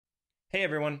Hey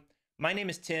everyone, my name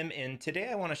is Tim, and today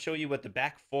I want to show you what the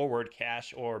back forward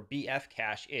cache or BF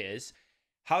cache is,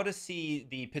 how to see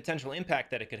the potential impact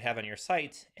that it could have on your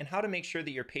site, and how to make sure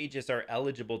that your pages are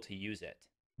eligible to use it.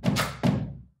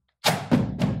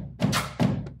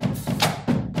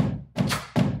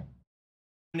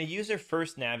 When a user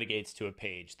first navigates to a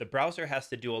page, the browser has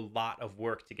to do a lot of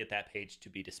work to get that page to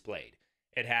be displayed.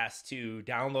 It has to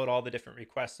download all the different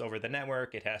requests over the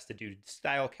network. It has to do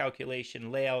style calculation,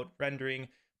 layout, rendering,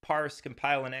 parse,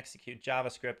 compile, and execute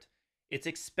JavaScript. It's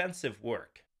expensive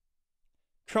work.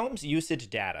 Chrome's usage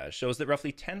data shows that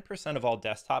roughly 10% of all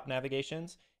desktop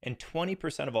navigations and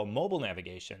 20% of all mobile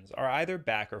navigations are either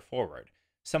back or forward.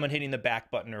 Someone hitting the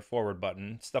back button or forward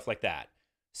button, stuff like that.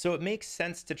 So it makes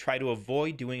sense to try to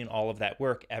avoid doing all of that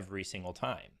work every single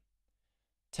time.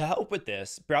 To help with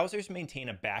this, browsers maintain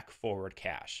a back-forward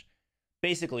cache.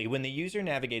 Basically, when the user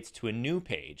navigates to a new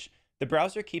page, the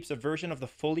browser keeps a version of the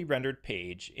fully rendered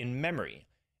page in memory,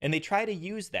 and they try to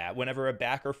use that whenever a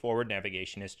back or forward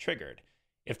navigation is triggered.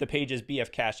 If the page is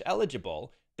bfcache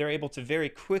eligible, they're able to very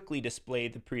quickly display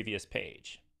the previous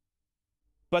page.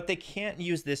 But they can't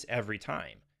use this every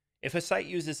time. If a site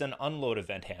uses an unload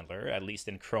event handler, at least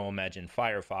in Chrome, Edge, and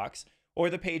Firefox, or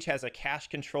the page has a cache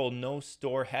control no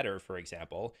store header, for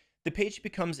example, the page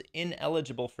becomes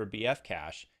ineligible for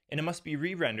bfcache, and it must be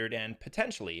re-rendered, and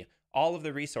potentially all of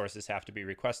the resources have to be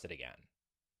requested again.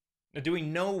 Now,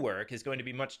 doing no work is going to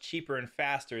be much cheaper and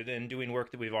faster than doing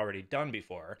work that we've already done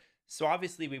before, so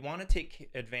obviously we want to take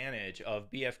advantage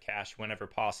of bfcache whenever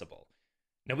possible.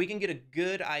 Now we can get a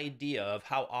good idea of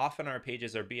how often our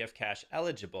pages are bfcache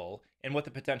eligible and what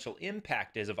the potential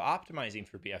impact is of optimizing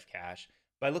for bfcache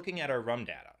by looking at our RUM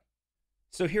data.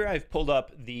 So here I've pulled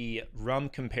up the RUM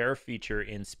compare feature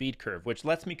in SpeedCurve, which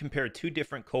lets me compare two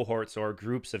different cohorts or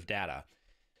groups of data.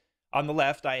 On the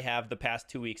left, I have the past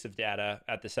 2 weeks of data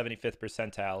at the 75th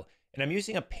percentile, and I'm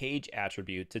using a page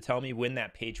attribute to tell me when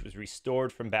that page was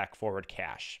restored from back-forward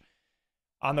cache.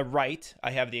 On the right,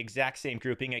 I have the exact same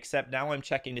grouping, except now I'm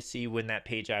checking to see when that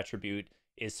page attribute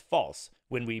is false,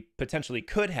 when we potentially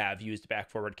could have used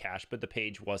back-forward cache, but the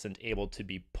page wasn't able to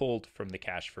be pulled from the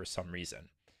cache for some reason.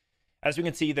 As we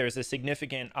can see, there's a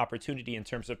significant opportunity in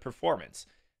terms of performance.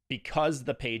 Because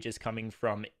the page is coming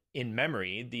from in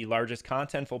memory, the largest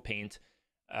contentful paint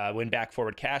when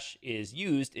back-forward cache is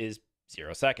used is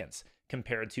 0 seconds,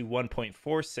 compared to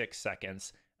 1.46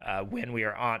 seconds when we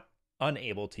are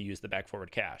unable to use the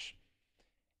back-forward cache.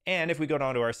 And if we go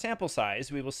down to our sample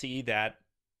size, we will see that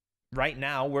right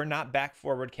now we're not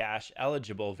back-forward cache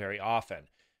eligible very often.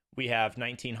 We have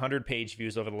 1,900 page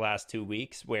views over the last 2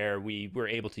 weeks where we were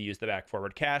able to use the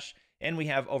back-forward cache, and we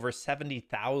have over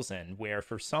 70,000 where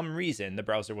for some reason the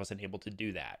browser wasn't able to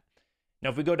do that. Now,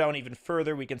 if we go down even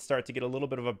further, we can start to get a little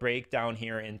bit of a breakdown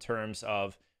here in terms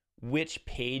of which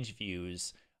page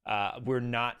views we're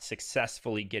not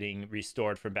successfully getting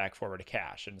restored from back-forward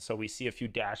cache. And so we see a few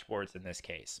dashboards in this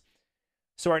case.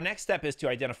 So our next step is to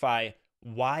identify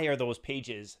why are those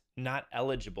pages not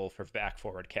eligible for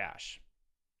back-forward cache.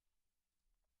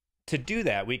 To do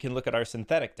that, we can look at our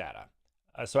synthetic data.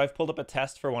 So I've pulled up a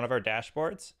test for one of our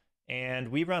dashboards, and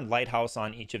we run Lighthouse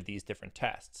on each of these different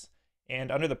tests.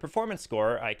 And under the performance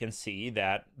score, I can see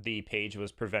that the page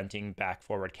was preventing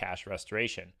back-forward cache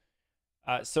restoration.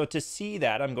 So to see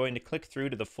that, I'm going to click through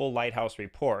to the full Lighthouse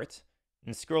report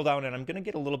and scroll down, and I'm going to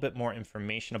get a little bit more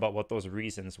information about what those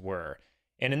reasons were.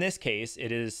 And in this case,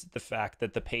 it is the fact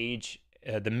that the page,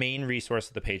 the main resource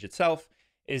of the page itself,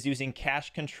 is using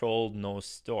cache controlled no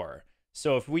store.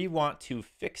 So if we want to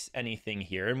fix anything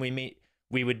here, and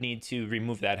we would need to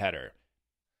remove that header.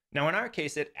 Now in our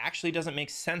case, it actually doesn't make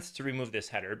sense to remove this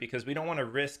header because we don't want to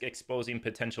risk exposing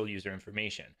potential user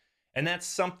information. And that's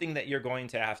something that you're going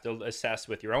to have to assess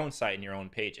with your own site and your own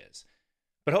pages.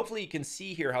 But hopefully you can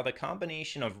see here how the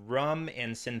combination of RUM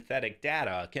and synthetic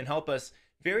data can help us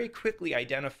very quickly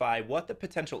identify what the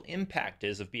potential impact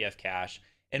is of bfcache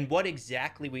and what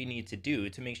exactly we need to do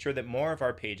to make sure that more of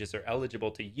our pages are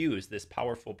eligible to use this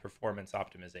powerful performance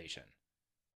optimization.